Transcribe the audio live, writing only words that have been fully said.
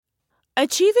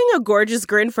Achieving a gorgeous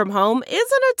grin from home isn't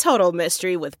a total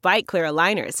mystery with Bite Clear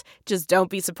aligners. Just don't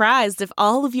be surprised if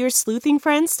all of your sleuthing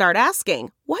friends start asking,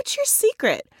 "What's your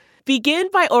secret?" Begin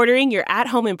by ordering your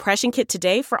at-home impression kit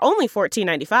today for only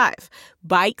 $14.95.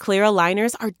 Bite Clear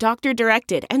aligners are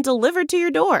doctor-directed and delivered to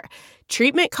your door.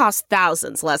 Treatment costs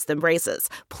thousands less than braces.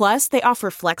 Plus, they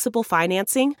offer flexible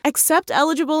financing, accept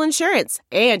eligible insurance,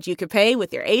 and you can pay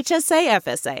with your HSA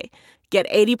FSA. Get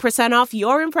 80% off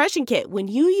your impression kit when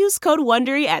you use code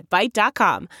WONDERY at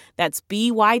Byte.com. That's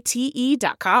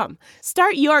BYTE.com.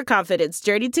 Start your confidence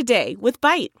journey today with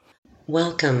Byte.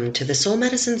 Welcome to the Soul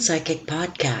Medicine Psychic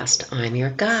Podcast. I'm your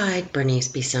guide, Bernice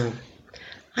Bisson.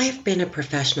 I have been a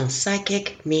professional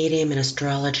psychic, medium, and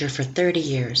astrologer for 30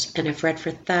 years and have read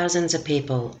for thousands of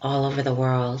people all over the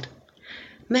world.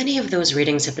 Many of those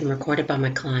readings have been recorded by my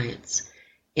clients.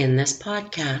 In this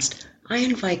podcast, I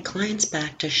invite clients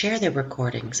back to share their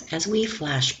recordings. As we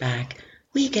flash back,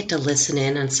 we get to listen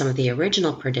in on some of the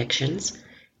original predictions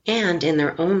and, in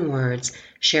their own words,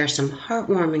 share some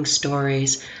heartwarming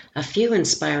stories, a few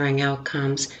inspiring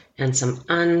outcomes, and some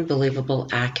unbelievable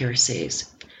accuracies.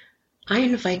 I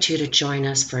invite you to join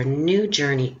us for a new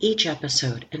journey each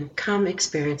episode and come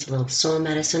experience a little soul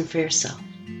medicine for yourself.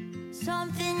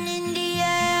 Something in the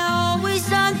air, always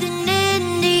something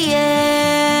in the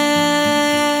air.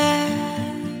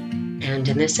 And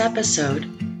in this episode,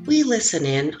 we listen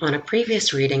in on a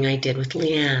previous reading I did with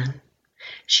Leanne.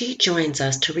 She joins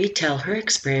us to retell her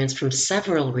experience from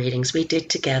several readings we did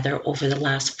together over the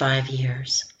last 5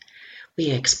 years. We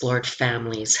explored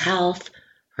family's health,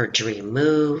 her dream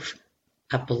move,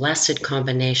 a blessed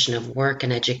combination of work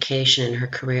and education in her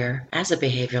career as a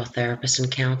behavioral therapist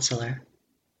and counselor.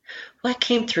 What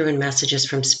came through in messages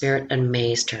from Spirit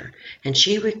amazed her, and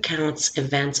she recounts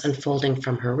events unfolding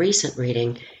from her recent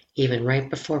reading, even right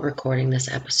before recording this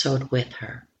episode with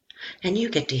her. And you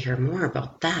get to hear more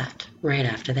about that right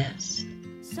after this.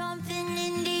 Something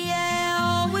in the air,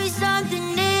 always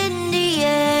something in the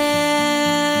air.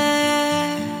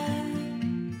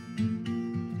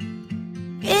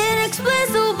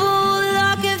 Inexplicable,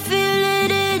 I can feel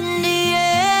it in the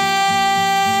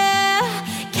air.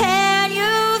 Can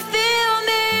you feel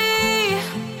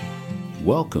me?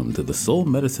 Welcome to the Soul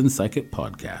Medicine Psychic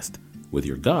Podcast with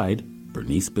your guide,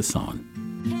 Bernice Bisson.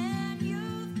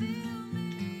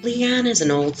 Leanne is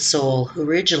an old soul who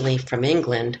originally from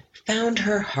England found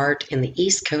her heart in the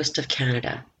east coast of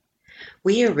Canada.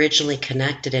 We originally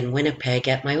connected in Winnipeg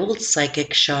at my old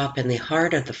psychic shop in the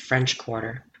heart of the French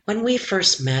Quarter. When we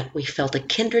first met, we felt a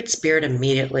kindred spirit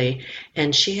immediately,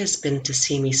 and she has been to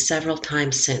see me several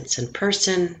times since, in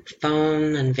person,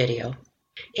 phone, and video.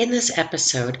 In this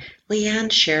episode,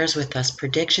 Leanne shares with us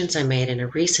predictions I made in a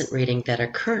recent reading that are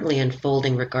currently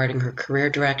unfolding regarding her career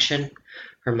direction,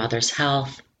 her mother's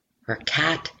health, her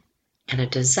cat, and a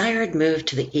desired move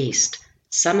to the east,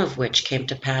 some of which came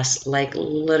to pass like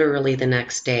literally the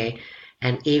next day,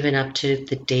 and even up to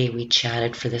the day we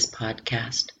chatted for this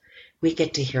podcast. We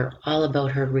get to hear all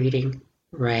about her reading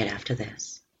right after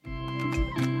this.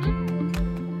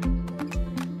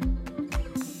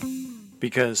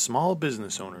 Because small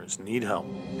business owners need help.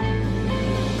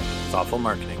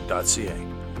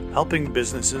 ThoughtfulMarketing.ca, helping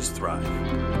businesses thrive.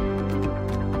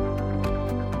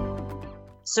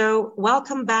 So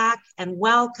welcome back and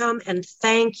welcome and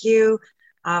thank you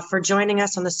for joining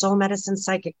us on the Soul Medicine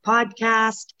Psychic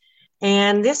Podcast.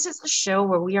 And this is a show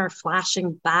where we are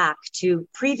flashing back to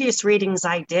previous readings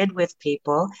I did with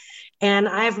people. And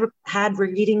I've had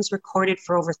readings recorded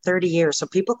for over 30 years. So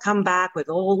people come back with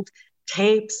old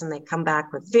tapes and they come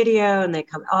back with video and they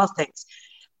come all things.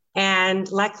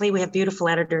 And luckily we have beautiful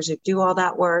editors who do all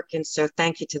that work. And so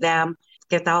thank you to them,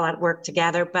 get all that work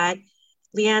together. But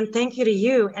Leanne, thank you to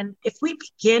you. And if we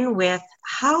begin with,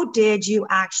 how did you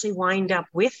actually wind up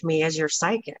with me as your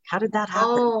psychic? How did that happen?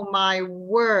 Oh, my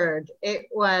word. It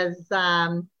was,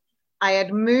 I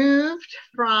had moved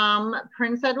from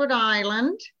Prince Edward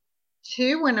Island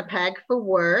to Winnipeg for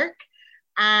work.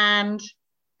 And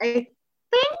I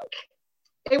think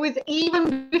it was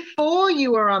even before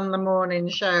you were on the morning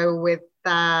show with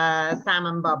Sam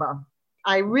and Bubba.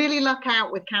 I really luck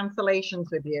out with cancellations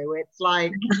with you. It's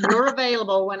like you're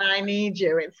available when I need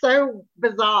you. It's so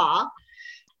bizarre.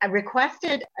 I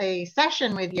requested a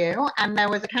session with you and there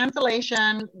was a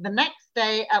cancellation the next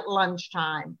day at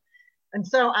lunchtime. And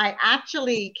so I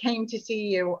actually came to see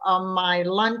you on my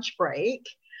lunch break,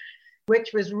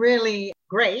 which was really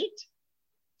great.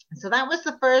 So that was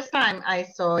the first time I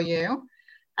saw you.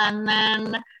 And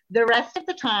then the rest of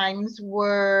the times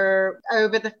were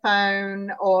over the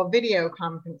phone or video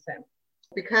conferencing.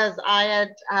 because I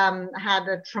had had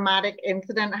a traumatic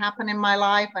incident happen in my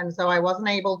life. And so I wasn't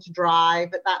able to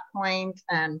drive at that point.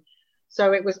 And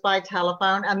so it was by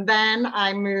telephone. And then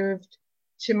I moved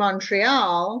to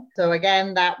Montreal. So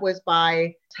again, that was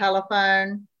by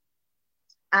telephone.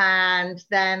 And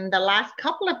then the last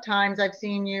couple of times I've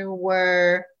seen you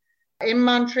were in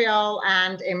Montreal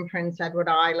and in Prince Edward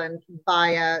Island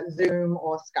via Zoom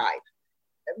or Skype.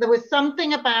 There was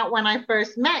something about when I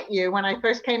first met you, when I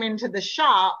first came into the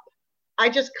shop, I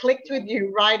just clicked with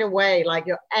you right away. Like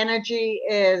your energy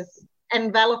is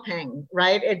enveloping,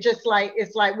 right? It just like,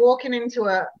 it's like walking into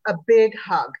a big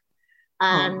hug.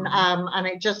 And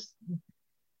it just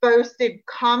boasted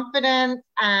confidence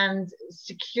and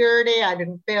security. I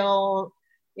didn't feel,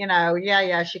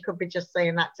 she could be just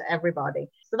saying that to everybody.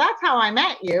 So that's how I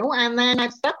met you. And then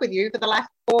I've stuck with you for the last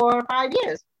 4 or 5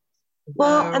 years.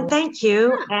 Well, and thank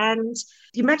you. Yeah. And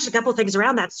you mentioned a couple of things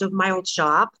around that. So my old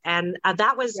shop, and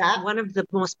that was one of the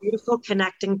most beautiful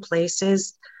connecting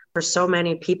places for so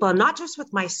many people, and not just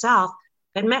with myself.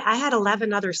 I had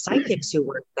 11 other psychics who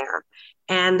worked there,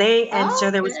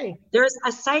 so there's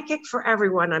a psychic for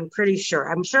everyone. I'm pretty sure.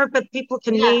 I'm sure, but people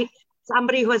can meet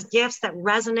somebody who has gifts that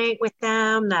resonate with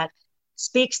them, that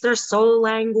speaks their soul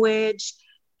language.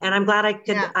 And I'm glad I could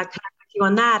connect with you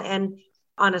on that. And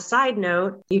on a side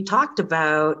note, you talked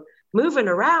about moving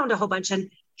around a whole bunch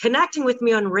and connecting with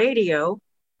me on radio.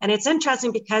 And it's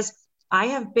interesting because I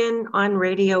have been on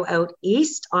radio out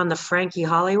east on the Frankie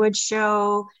Hollywood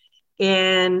show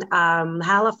in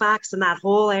Halifax and that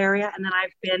whole area. And then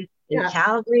I've been in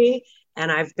Calgary,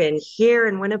 and I've been here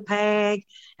in Winnipeg.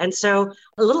 And so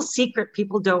a little secret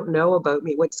people don't know about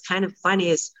me, what's kind of funny,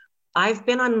 is I've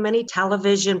been on many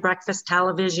television, breakfast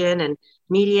television and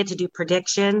media to do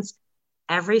predictions.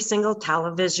 Every single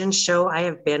television show I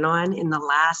have been on in the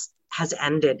last has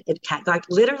ended. It can't, like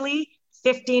literally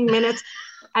 15 minutes.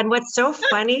 And what's so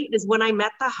funny is when I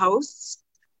met the hosts,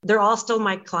 they're all still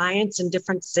my clients in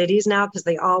different cities now because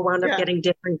they all wound up getting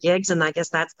different gigs. And I guess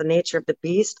that's the nature of the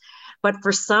beast. But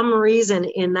for some reason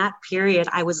in that period,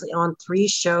 I was on 3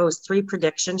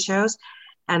 prediction shows,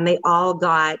 and they all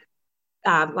got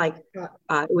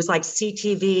it was like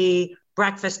CTV,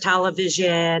 breakfast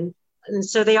television. And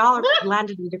so they all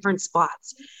landed in different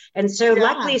spots. And so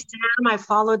luckily I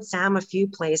followed Sam a few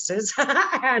places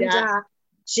and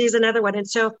she's another one. And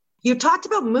so you talked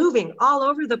about moving all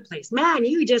over the place, man,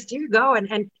 you go.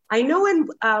 And I know in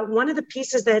one of the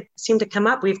pieces that seemed to come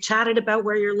up, we've chatted about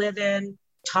where you're living,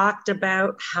 talked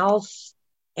about health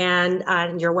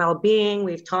and your well-being.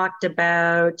 We've talked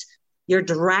about your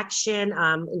direction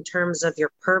in terms of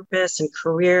your purpose and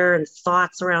career and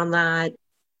thoughts around that.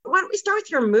 Why don't we start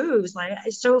with your moves?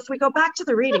 So if we go back to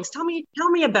the readings, tell me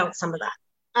about some of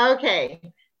that. Okay.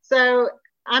 So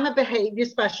I'm a behavior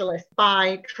specialist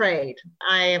by trade.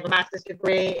 I have a master's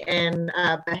degree in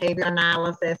behavior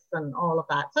analysis and all of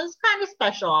that. So it's kind of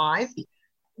specialized.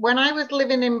 When I was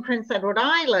living in Prince Edward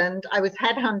Island, I was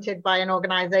headhunted by an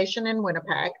organization in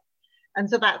Winnipeg. And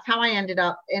so that's how I ended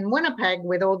up in Winnipeg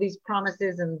with all these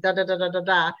promises and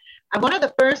da-da-da-da-da-da. And one of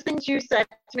the first things you said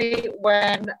to me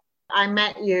when I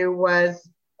met you was,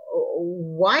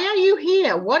 why are you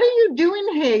here? What are you doing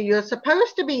here? You're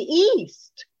supposed to be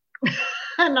east.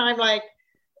 And I'm like,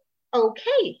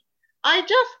 okay, I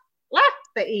just left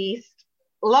the east.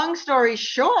 Long story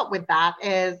short with that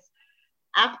is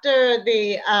after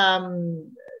the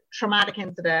traumatic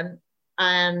incident,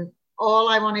 and all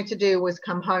I wanted to do was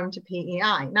come home to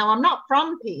PEI. Now, I'm not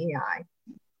from PEI.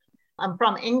 I'm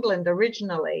from England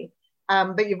originally.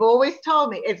 But you've always told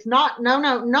me it's not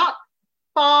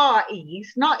far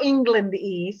east, not England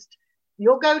east.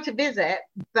 You'll go to visit,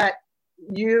 but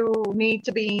you need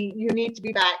to be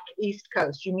back East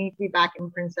Coast. You need to be back in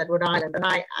Prince Edward Island. And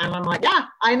I'm like, yeah,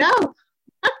 I know.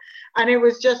 And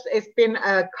it's been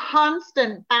a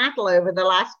constant battle over the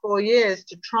last 4 years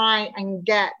to try and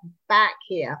get back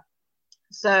here.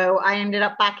 So I ended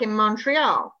up back in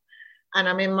Montreal. And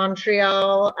I'm in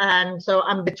Montreal, and so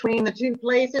I'm between the 2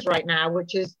 places right now,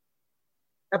 which is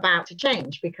about to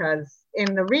change, because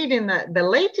in the reading, the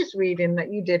latest reading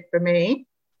that you did for me,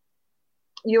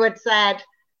 you had said,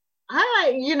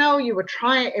 you were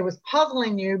trying, it was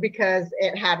puzzling you because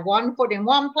it had 1 foot in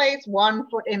one place, 1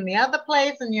 foot in the other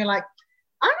place, and you're like,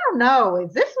 I don't know,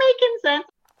 is this making sense?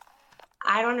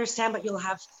 I don't understand, but you'll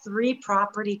have 3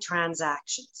 property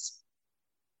transactions.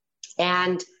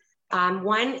 And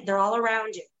one, they're all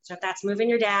around you. So if that's moving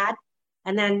your dad,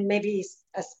 and then maybe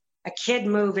a kid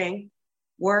moving,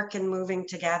 work and moving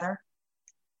together.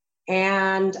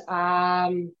 And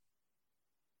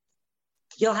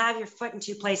you'll have your foot in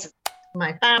 2 places.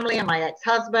 My family and my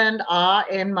ex-husband are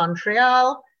in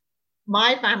Montreal.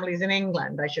 my family's in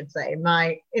England, I should say.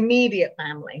 My immediate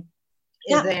family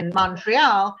is in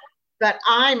Montreal, but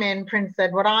I'm in Prince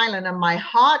Edward Island, and my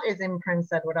heart is in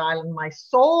Prince Edward Island. My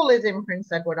soul is in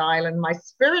Prince Edward Island. My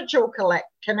spiritual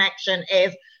connection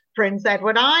is Prince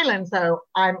Edward Island. So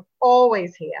I'm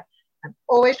always here. I'm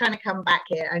always trying to come back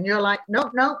here. And you're like,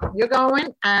 nope, you're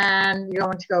going, and you're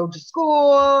going to go to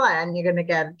school and you're going to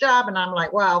get a job. And I'm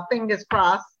like, well, fingers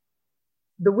crossed.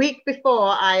 The week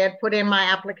before, I had put in my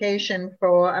application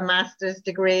for a master's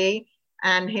degree.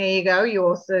 And here you go. You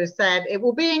also said it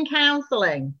will be in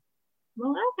counseling.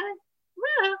 Well, okay.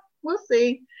 Yeah, we'll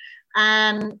see.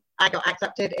 And I got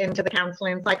accepted into the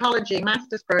counseling and psychology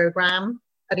master's program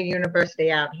at a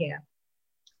university out here.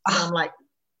 And I'm like,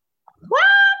 what?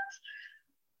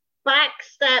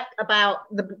 Backstep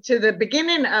to the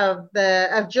beginning of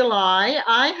July,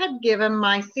 I had given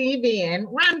my CV in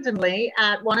randomly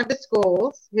at one of the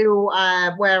schools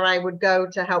where I would go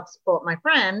to help support my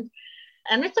friend.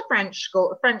 And it's a French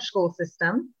school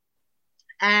system.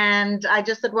 And I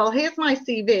just said, well, here's my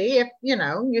CV. If,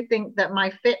 you think that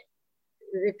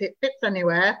if it fits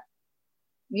anywhere,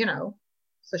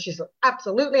 So she's like,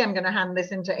 absolutely, I'm going to hand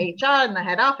this into HR in the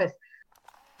head office.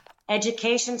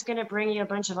 Education's going to bring you a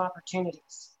bunch of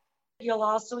opportunities. You'll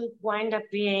also wind up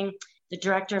being the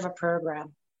director of a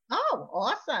program. Oh,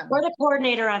 awesome. Or the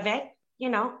coordinator of it,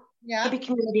 Yeah. Maybe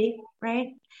community,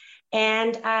 right?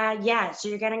 And so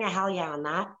you're getting a hell yeah on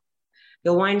that.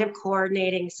 You'll wind up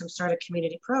coordinating some sort of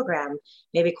community program,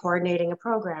 maybe coordinating a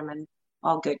program, and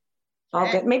all good. All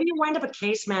good. Maybe you wind up a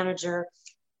case manager,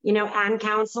 and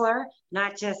counselor,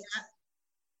 not just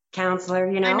counselor,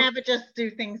 I never just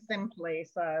do things simply,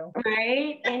 so.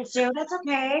 Right? And so that's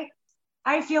okay.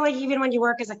 I feel like even when you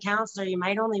work as a counselor, you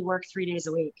might only work 3 days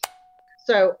a week.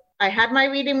 So I had my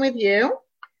reading with you.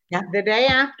 Yeah. The day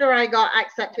after I got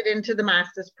accepted into the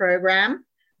master's program,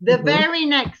 the very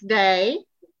next day,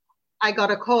 I got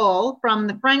a call from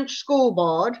the French school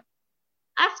board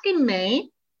asking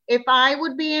me if I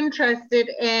would be interested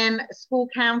in a school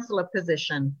counselor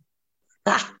position.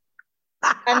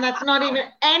 And that's not even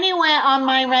anywhere on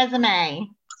my resume.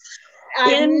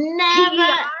 I've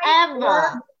never,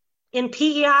 ever. In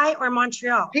PEI or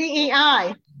Montreal?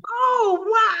 PEI. Oh,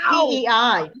 wow.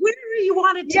 PEI. Where you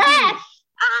wanted to be.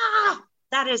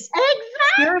 That is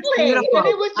exactly. And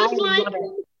it was just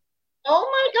oh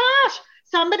my gosh,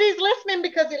 somebody's listening,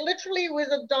 because it literally was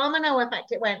a domino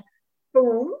effect. It went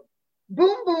boom,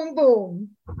 boom, boom, boom.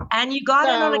 And you got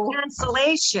in on a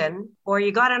cancellation, or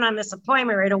you got in on this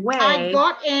appointment right away. I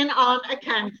got in on a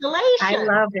cancellation. I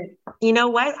love it. You know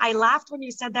what? I laughed when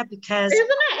you said that, because isn't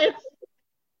it?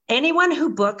 Anyone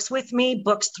who books with me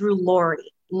books through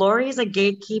Lori. Lori is a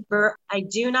gatekeeper. I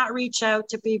do not reach out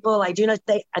to people. I do not,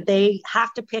 they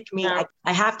have to pick me. Yeah.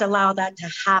 I have to allow that to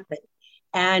happen.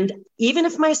 And even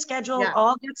if my schedule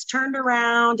all gets turned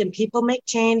around and people make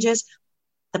changes,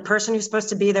 the person who's supposed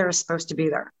to be there is supposed to be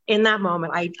there in that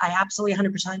moment. I absolutely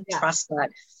 100% trust that.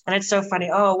 And it's so funny.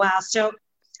 Oh, wow. So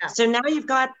now you've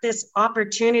got this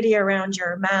opportunity around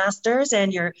your master's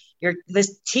and your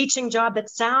this teaching job that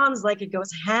sounds like it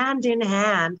goes hand in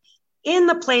hand in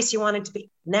the place you wanted to be.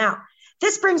 Now,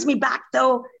 this brings me back,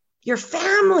 though. Your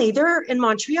family, they're in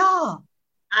Montreal.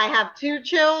 I have 2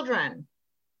 children.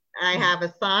 I have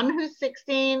a son who's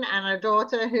 16 and a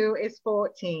daughter who is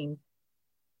 14.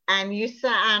 And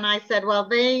I said, well,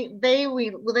 they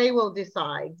will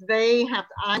decide. They have.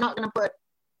 I'm not going to put,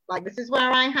 like, this is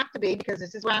where I have to be, because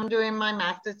this is where I'm doing my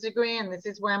master's degree and this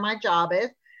is where my job is.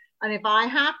 And if I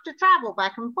have to travel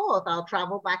back and forth, I'll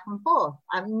travel back and forth.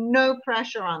 I have no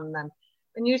pressure on them.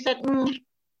 And you said,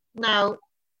 no,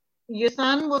 your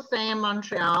son will stay in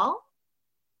Montreal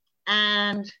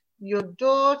and your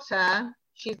daughter,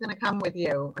 she's going to come with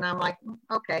you. And I'm like,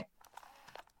 okay.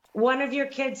 One of your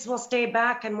kids will stay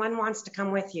back and one wants to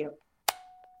come with you.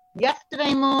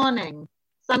 Yesterday morning,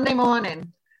 Sunday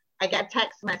morning, I get a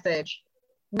text message.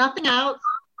 Nothing else.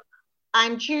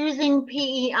 I'm choosing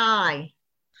PEI.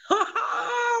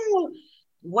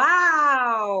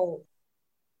 Wow.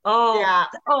 Oh, yeah.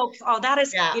 Oh, that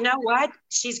is, you know what?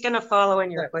 She's going to follow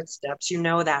in your footsteps. You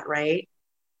know that, right?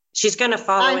 She's going to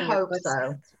follow in your footsteps.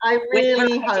 I hope so. I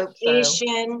really hope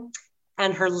so.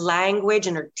 And her language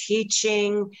and her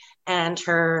teaching and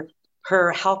her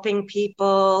helping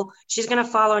people. She's going to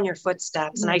follow in your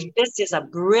footsteps. And this is a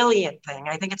brilliant thing.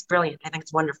 I think it's brilliant. I think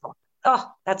it's wonderful.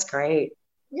 Oh, that's great.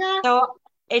 Yeah. So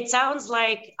it sounds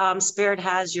like Spirit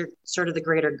has your sort of the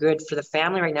greater good for the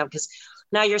family right now, because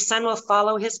now your son will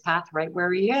follow his path right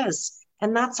where he is.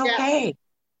 And that's okay.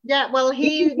 Yeah. Well,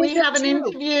 we have an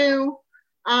interview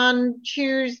on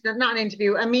Tuesday, not an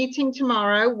interview, a meeting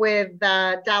tomorrow with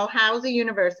Dalhousie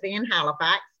University in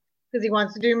Halifax because he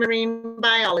wants to do marine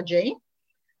biology.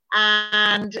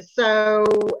 And so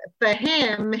for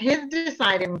him, his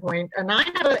deciding point, and I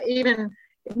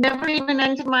never even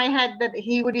entered my head that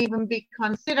he would even be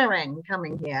considering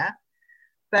coming here,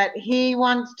 but he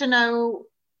wants to know,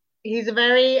 he's a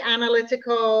very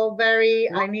analytical,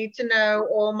 I need to know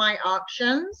all my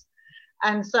options.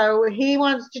 And so he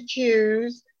wants to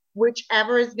choose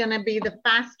whichever is going to be the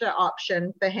faster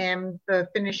option for him for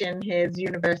finishing his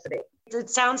university. It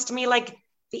sounds to me like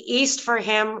the East for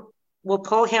him will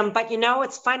pull him. But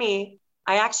it's funny.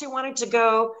 I actually wanted to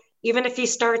go, even if he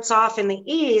starts off in the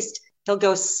East, he'll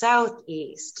go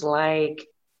southeast, like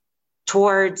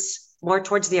more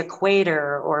towards the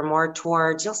equator or more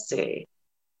towards, you'll see.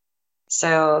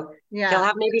 So he'll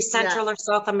have maybe Central or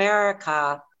South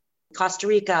America, Costa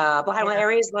Rica,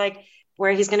 areas like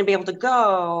where he's going to be able to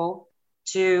go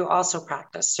to also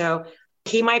practice. So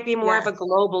he might be more of a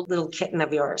global little kitten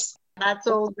of yours. That's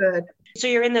all good. So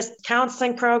you're in this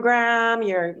counseling program,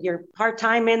 you're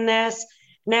part-time in this.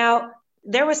 Now,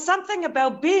 there was something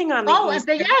about being on the East.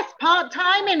 Yes,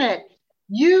 part-time in it.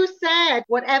 You said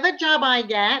whatever job I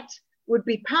get would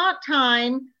be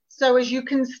part-time so as you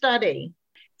can study.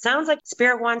 Sounds like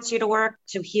Spirit wants you to work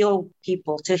to heal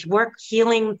people, to work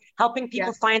healing, helping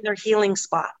people find their healing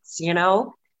spots,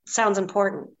 sounds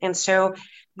important. And so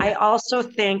I also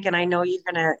think, and I know you're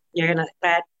gonna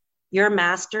that your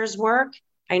master's work,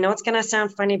 I know it's going to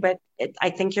sound funny, but I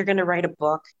think you're going to write a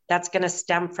book that's going to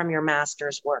stem from your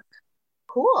master's work.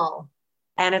 Cool.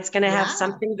 And it's going to have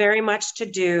something very much to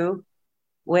do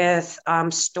with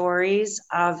stories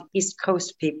of East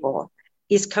Coast people,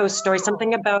 East Coast stories,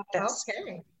 something about this.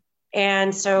 Okay.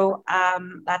 And so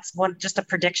that's just a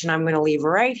prediction I'm going to leave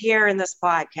right here in this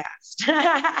podcast.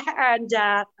 And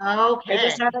I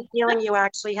just have a feeling you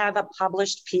actually have a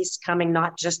published piece coming,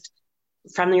 not just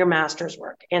from your master's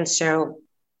work. And so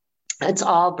it's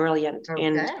all brilliant. Okay.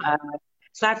 And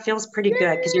so that feels pretty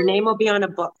good because your name will be on a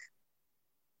book.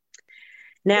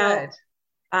 Now,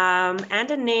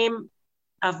 and a name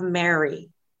of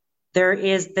Mary. There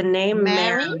is the name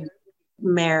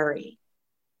Mary.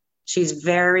 She's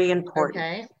very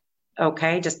important.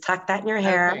 Okay. Just tuck that in your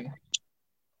hair. Okay.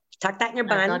 Tuck that in your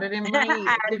bun. I got it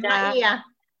in my ear.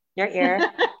 Your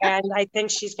ear. And I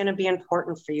think she's going to be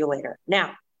important for you later.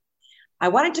 Now, I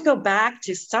wanted to go back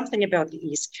to something about the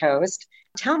East Coast.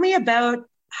 Tell me about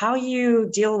how you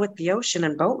deal with the ocean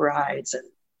and boat rides and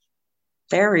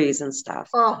ferries and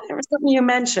stuff. Oh, there was something you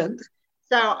mentioned.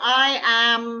 So I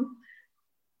am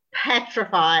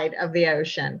petrified of the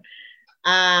ocean.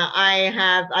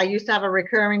 I used to have a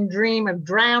recurring dream of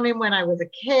drowning when I was a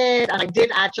kid, and I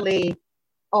did actually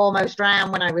almost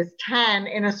drown when I was 10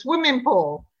 in a swimming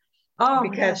pool. Oh,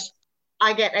 because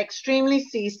I get extremely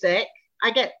seasick. I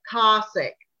get car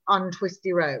sick on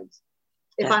twisty roads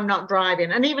if I'm not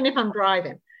driving, and even if I'm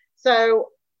driving. So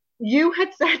you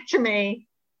had said to me,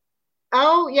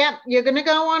 oh, yeah, you're going to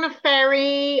go on a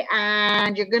ferry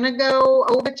and you're going to go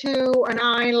over to an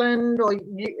island, or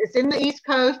it's in the East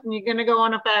Coast and you're going to go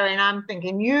on a ferry. And I'm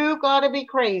thinking, you got to be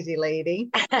crazy, lady.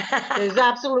 There's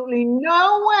absolutely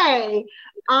no way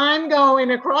I'm going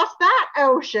across that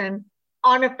ocean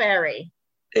on a ferry.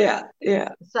 Yeah, yeah.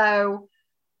 So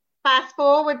fast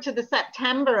forward to the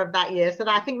September of that year. So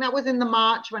I think that was in the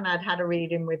March when I'd had a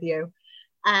reading with you.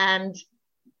 And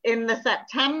in the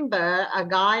September, a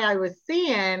guy I was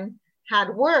seeing had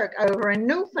work over in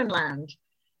Newfoundland.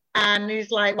 And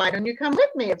he's like, why don't you come with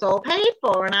me? It's all paid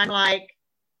for. And I'm like,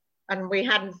 and we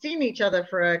hadn't seen each other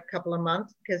for a couple of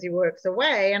months because he works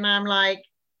away. And I'm like,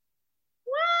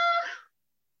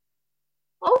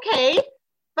 well, okay.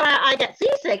 But I get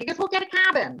seasick. I guess we'll get a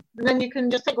cabin. And then you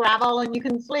can just take gravel and you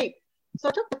can sleep. So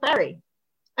I took the ferry.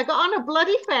 I got on a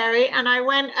bloody ferry and I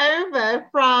went over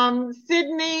from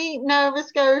Sydney, Nova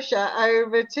Scotia,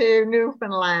 over to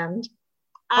Newfoundland.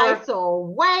 I saw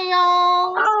whales.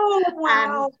 Oh,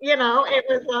 wow. And, it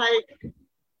was like,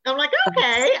 I'm like,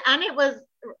 okay. And it was,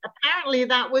 apparently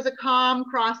that was a calm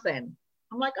crossing.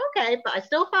 I'm like, okay, but I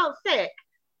still felt sick.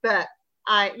 But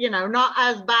I, not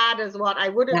as bad as what I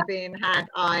would have been had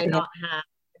I not had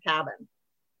a cabin.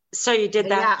 So you did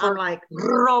that for like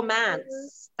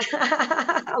romance.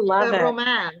 I love it.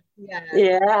 Romance.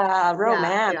 Yeah,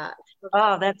 romance. Yeah.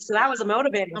 Oh, that was a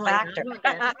motivating factor.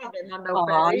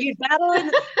 You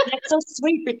battling. That's so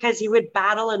sweet because you would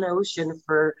battle an ocean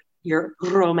for your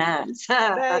romance.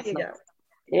 There you go.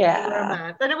 Yeah.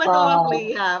 Romance. And it was a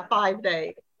lovely 5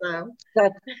 days. So.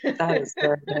 That is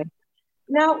good.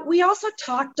 Now, we also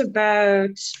talked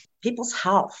about people's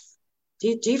health.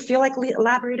 Do you feel like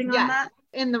elaborating on that?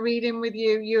 In the reading with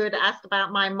you, you had asked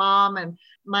about my mom, and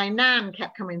my nan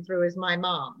kept coming through as my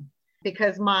mom,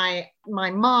 because my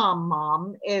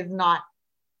mom is not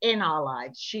in our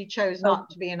lives. She chose not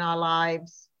to be in our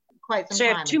lives quite some time ago. So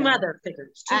you have two mother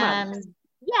figures.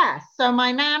 Yeah, so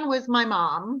my nan was my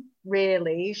mom,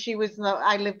 really.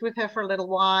 I lived with her for a little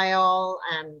while,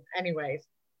 and anyways.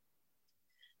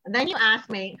 And then you asked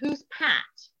me, who's Pat?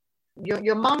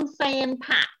 Your mom's saying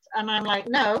Pat. And I'm like,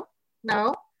 no,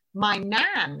 my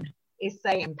nan is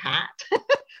saying Pat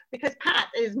because Pat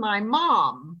is my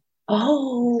mom.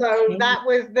 Oh, so that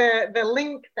was the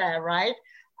link there, right?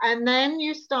 And then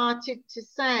you started to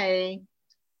say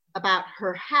about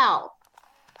her health.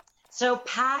 So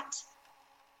Pat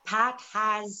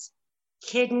has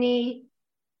kidney,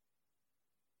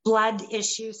 blood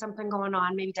issue, something going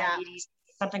on, maybe diabetes,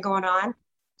 something going on.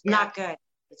 Not good.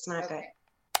 It's not good.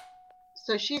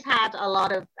 So she's had a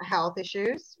lot of health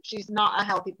issues. She's not a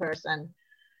healthy person.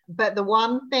 But the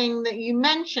one thing that you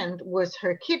mentioned was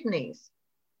her kidneys.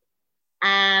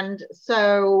 And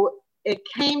so it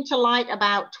came to light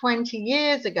about 20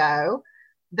 years ago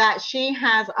that she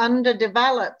has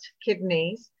underdeveloped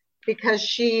kidneys because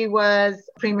she was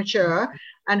premature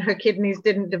and her kidneys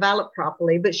didn't develop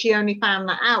properly. But she only found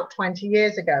that out 20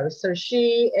 years ago. So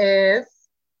she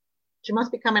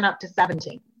must be coming up to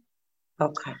 70.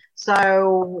 Okay.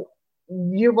 So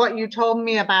what you told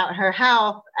me about her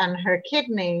health and her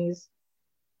kidneys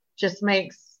just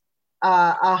makes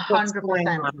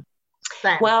 100%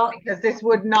 sense. Well, because this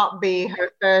would not be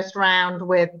her first round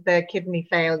with the kidney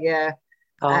failure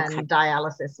and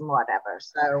dialysis and whatever.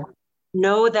 So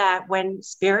know that when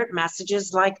spirit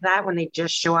messages like that, when they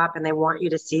just show up and they want you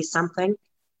to see something,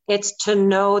 it's to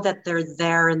know that they're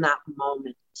there in that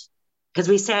moment. Because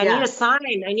we say, I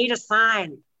need a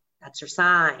sign. That's your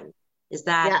sign, is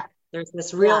that there's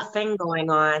this real thing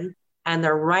going on and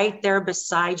they're right there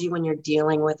beside you when you're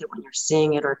dealing with it, when you're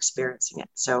seeing it or experiencing it.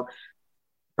 So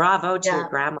bravo to your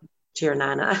grandma, to your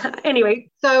nana. Anyway.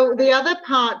 So the other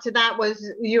part to that was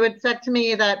you had said to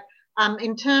me that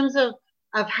in terms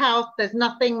of health, there's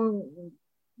nothing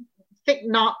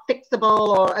not fixable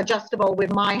or adjustable with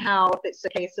my health. It's a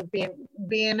case of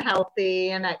being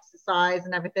healthy and exercise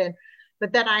and everything.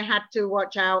 But then I had to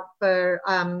watch out for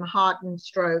heart and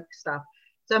stroke stuff.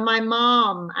 So my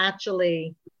mom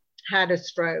actually had a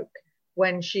stroke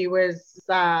when she was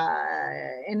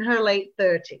in her late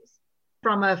 30s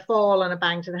from a fall and a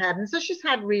bang to the head. And so she's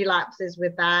had relapses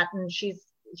with that. And she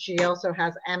also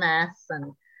has MS.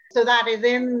 And so that is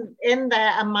in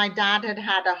there. And my dad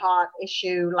had a heart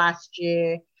issue last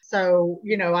year. So,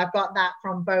 I've got that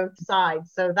from both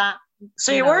sides.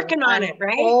 So you're working on it,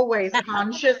 right? Always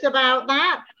conscious about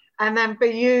that. And then for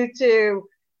you to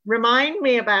remind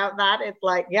me about that, it's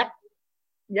like, yep,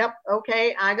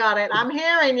 okay, I got it. I'm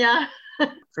hearing you.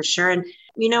 For sure. And,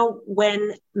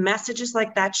 when messages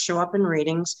like that show up in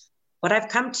readings, what I've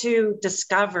come to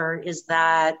discover is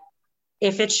that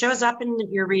if it shows up in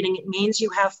your reading, it means you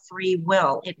have free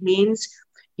will. It means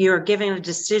you're giving a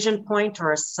decision point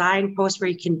or a signpost where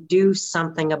you can do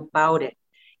something about it.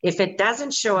 If it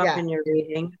doesn't show up in your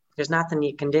reading, there's nothing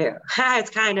you can do. It's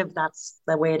that's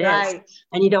the way it is.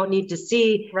 And you don't need to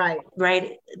see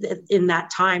right in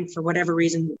that time for whatever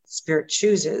reason Spirit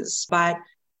chooses. But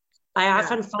I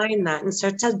often find that. And so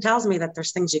it tells me that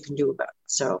there's things you can do about it.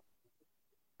 So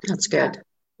that's good.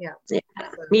 Yeah.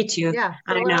 Me too. Yeah.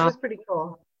 So I know. That was pretty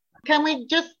cool. Can we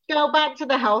just go back to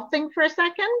the health thing for a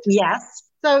second? Yes.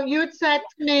 So you had said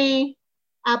to me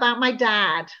about my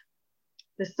dad.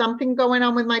 There's something going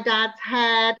on with my dad's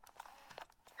head.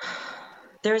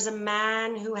 There's a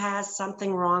man who has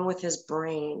something wrong with his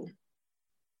brain,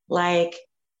 like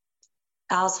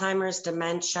Alzheimer's,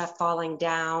 dementia, falling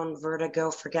down, vertigo,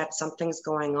 forget something's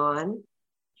going on.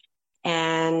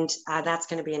 And that's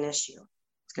going to be an issue.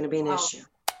 It's going to be an issue.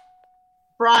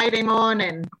 Friday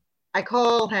morning, I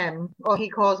call him, or he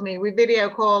calls me. We video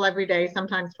call every day,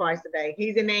 sometimes twice a day.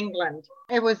 He's in England.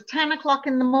 It was 10 o'clock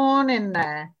in the morning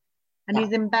there. And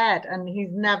he's in bed, and he's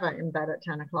never in bed at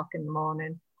 10 o'clock in the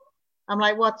morning. I'm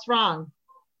like, what's wrong?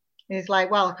 He's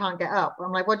like, well, I can't get up.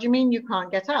 I'm like, what do you mean you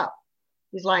can't get up?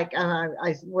 He's like,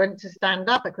 I went to stand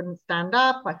up. I couldn't stand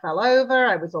up. I fell over.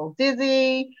 I was all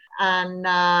dizzy. And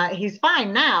he's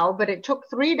fine now, but it took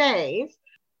 3 days.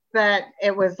 But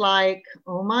it was like,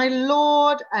 oh, my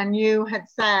Lord. And you had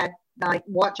said, like,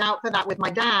 watch out for that with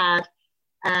my dad.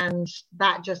 And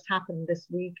that just happened this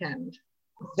weekend.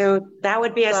 So that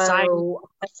would be a sign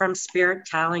from Spirit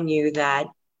telling you that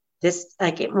this,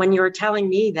 like when you were telling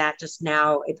me that just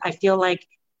now, I feel like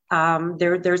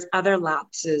there's other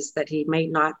lapses that he might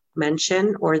not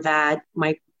mention or that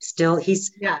might Still,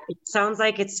 it sounds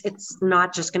like it's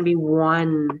not just going to be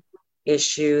one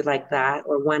issue like that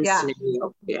or one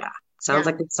scenario. Yeah. Sounds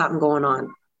like there's something going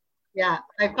on. Yeah.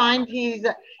 I find he's,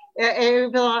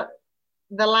 the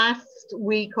last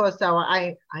week or so,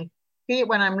 I feel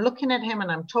when I'm looking at him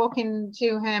and I'm talking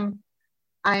to him,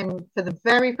 I'm for the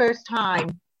very first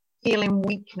time feeling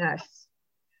weakness.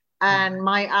 And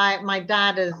my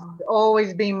dad has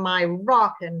always been my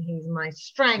rock, and he's my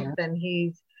strength,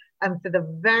 and for the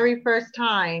very first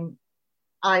time,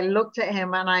 I looked at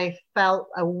him and I felt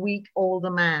a weak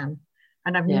older man.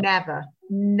 And I've never,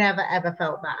 ever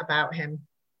felt that about him.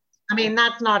 I mean,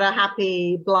 that's not a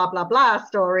happy blah, blah, blah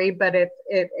story, but it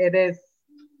is.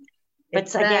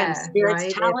 It's again,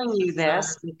 Spirit's telling you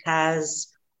this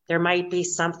because there might be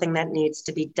something that needs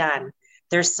to be done.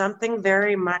 There's something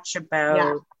very much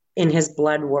about in his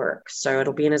blood work. So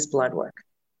it'll be in his blood work.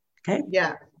 Okay.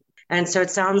 Yeah. And so it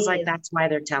sounds like that's why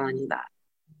they're telling you that.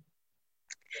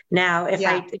 Now, if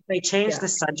I change the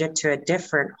subject to a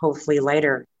different, hopefully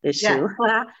later issue,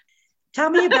 tell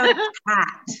me about a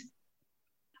cat.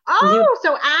 Oh,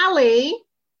 so Ali,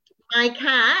 my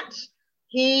cat,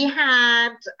 he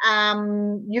had,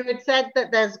 you had said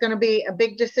that there's going to be a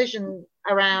big decision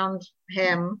around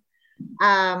him,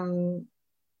 a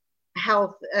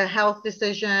health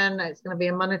decision. It's going to be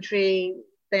a monetary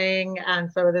thing.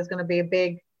 And so there's going to be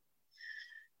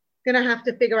going to have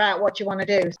to figure out what you want to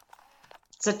do.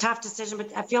 It's a tough decision,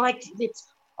 but I feel like it's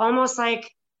almost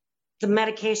like the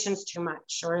medication's too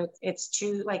much, or it's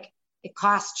too, like, it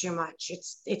costs too much.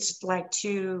 It's like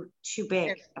too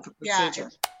big of a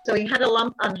procedure. Yeah. So he had a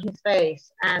lump on his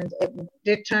face, and it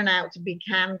did turn out to be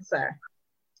cancer.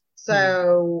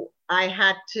 So I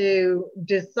had to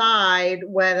decide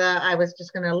whether I was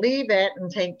just going to leave it and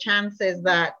take chances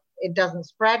that it doesn't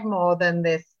spread more than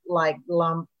this like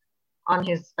lump on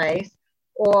his face,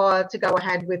 or to go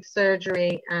ahead with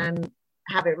surgery and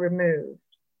have it removed.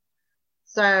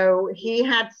 So he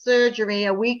had surgery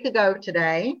a week ago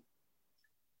today,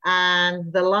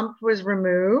 and the lump was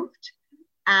removed,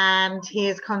 and he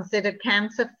is considered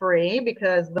cancer-free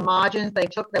because the margins they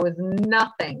took, there was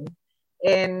nothing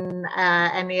in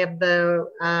any of the,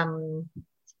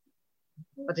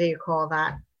 what do you call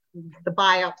that? The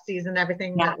biopsies and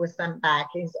everything that was sent back.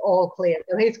 He's all clear.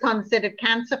 So he's considered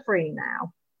cancer-free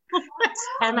now.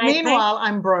 And meanwhile,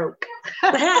 I'm broke.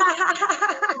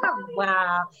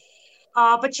 Wow.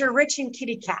 But you're rich in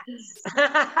kitty cats.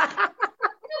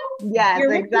 Yes,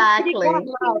 exactly.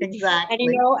 Exactly.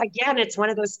 And again, it's one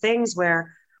of those things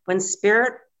where when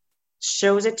Spirit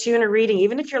shows it to you in a reading,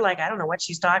 even if you're like, I don't know what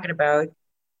she's talking about,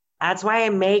 that's why I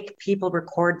make people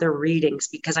record their readings,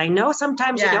 because I know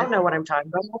sometimes you don't know what I'm talking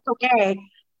about. That's okay.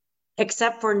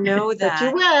 Except for know that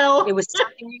you will. It was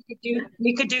something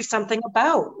you could do something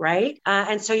about, right?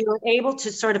 And so you were able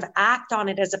to sort of act on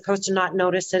it as opposed to not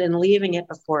notice it and leaving it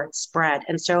before it spread.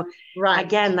 And so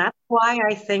again, that's why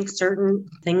I think certain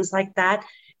things like that,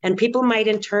 and people might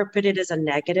interpret it as a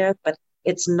negative, but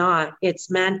it's not. It's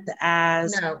meant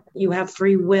as you have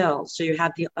free will. So you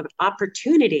have the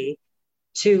opportunity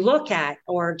to look at,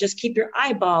 or just keep your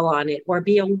eyeball on it, or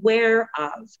be aware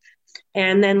of,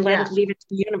 and then leave it to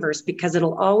the universe, because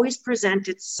it'll always present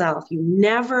itself. You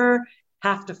never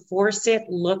have to force it,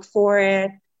 look for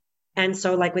it. And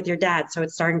so like with your dad, so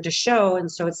it's starting to show. And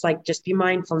so it's like, just be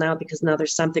mindful now, because now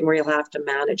there's something where you'll have to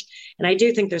manage. And I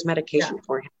do think there's medication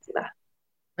for him for that.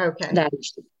 Okay. That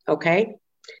issue. Okay.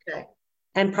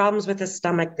 And problems with his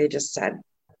stomach, they just said.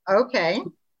 Okay.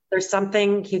 There's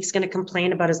something he's going to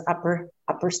complain about, his upper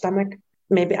stomach.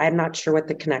 Maybe, I'm not sure what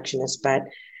the connection is, but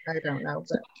I don't know.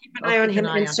 But keep an eye on him.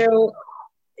 And so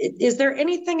is there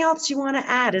anything else you want to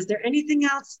add? Is there anything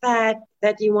else that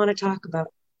you want to talk about?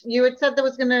 You had said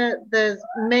there's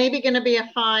maybe going to be a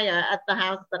fire at the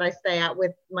house that I stay at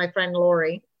with my friend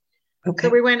Lori. Okay. So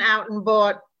we went out and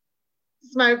bought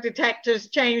smoke detectors,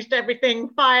 changed everything,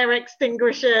 fire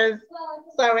extinguishers.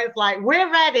 So it's like,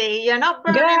 we're ready. You're not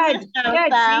burning this house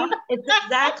down. See? It's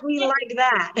exactly like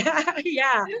that.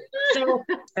 Yeah. So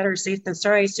better safe than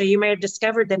sorry. So you may have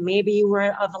discovered that maybe you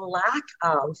were of a lack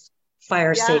of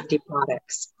fire safety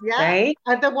products. Yeah. Right?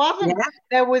 There wasn't. Yeah.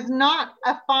 There was not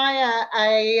a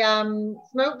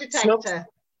smoke detector.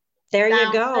 There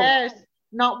you go.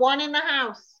 Not one in the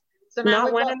house. So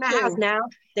not one in the house. Now,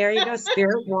 there you go.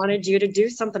 Spirit wanted you to do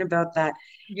something about that.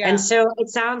 Yeah. And so it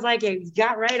sounds like you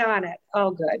got right on it.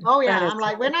 Oh, good. Oh, yeah. I'm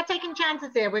like, we're not taking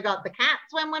chances here. We got the cats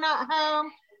when we're not home,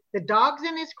 the dog's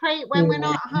in his crate when we're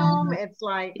not home. It's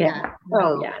like,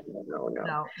 No.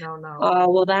 Oh,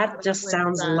 well, that just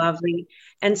sounds lovely.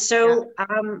 And so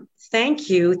thank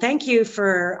you. Thank you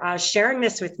for sharing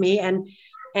this with me. And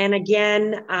And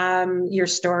again, your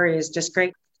story is just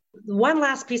great. One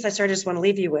last piece I just want to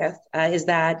leave you with is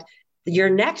that your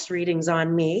next reading's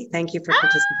on me. Thank you for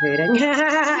participating.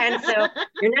 And so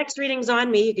your next reading's on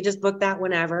me. You can just book that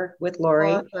whenever with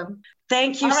Lori. Awesome.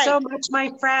 Thank you so much,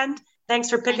 my friend. Thanks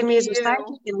for picking me as your psychic,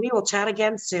 and we will chat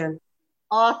again soon.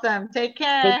 Awesome. Take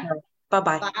care.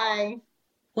 Bye-bye. Bye.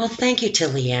 Well, thank you to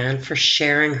Leanne for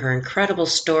sharing her incredible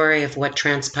story of what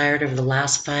transpired over the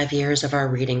last 5 years of our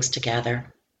readings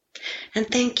together. And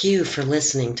thank you for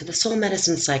listening to the Soul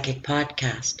Medicine Psychic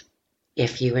Podcast.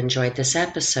 If you enjoyed this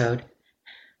episode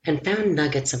and found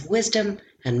nuggets of wisdom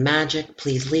and magic,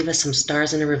 please leave us some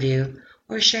stars in a review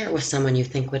or share it with someone you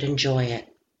think would enjoy it.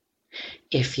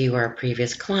 If you are a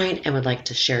previous client and would like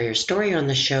to share your story on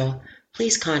the show,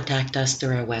 please contact us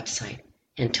through our website.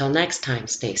 Until next time,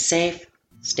 stay safe,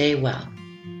 stay well.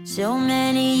 So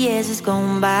many years has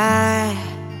gone by,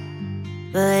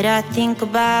 but I think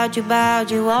about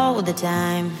you all the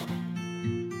time.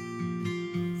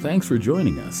 Thanks for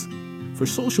joining us. For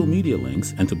social media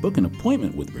links and to book an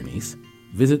appointment with Bernice,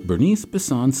 visit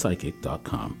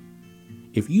BerniceBessonPsychic.com.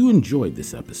 If you enjoyed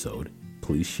this episode,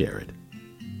 please share it.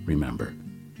 Remember,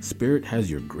 Spirit has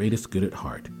your greatest good at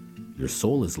heart. Your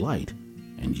soul is light,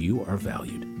 and you are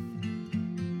valued.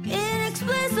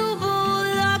 Inexplicable,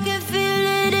 I can feel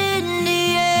it in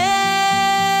the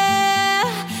air.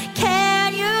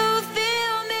 Can you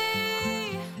feel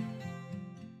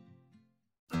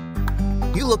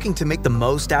me? You looking to make the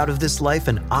most out of this life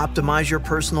and optimize your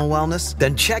personal wellness?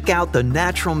 Then check out the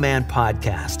Natural Man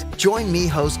Podcast. Join me,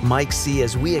 host Mike C.,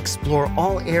 as we explore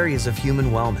all areas of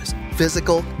human wellness,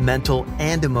 physical, mental,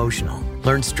 and emotional.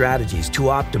 Learn strategies to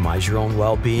optimize your own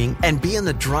well-being and be in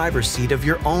the driver's seat of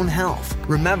your own health.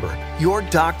 Remember, your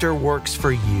doctor works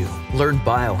for you. Learn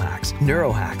biohacks,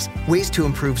 neurohacks, ways to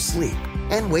improve sleep,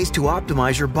 and ways to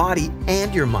optimize your body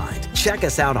and your mind. Check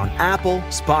us out on Apple,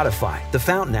 Spotify, the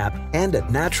Fountain app, and at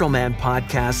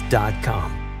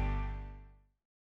naturalmanpodcast.com.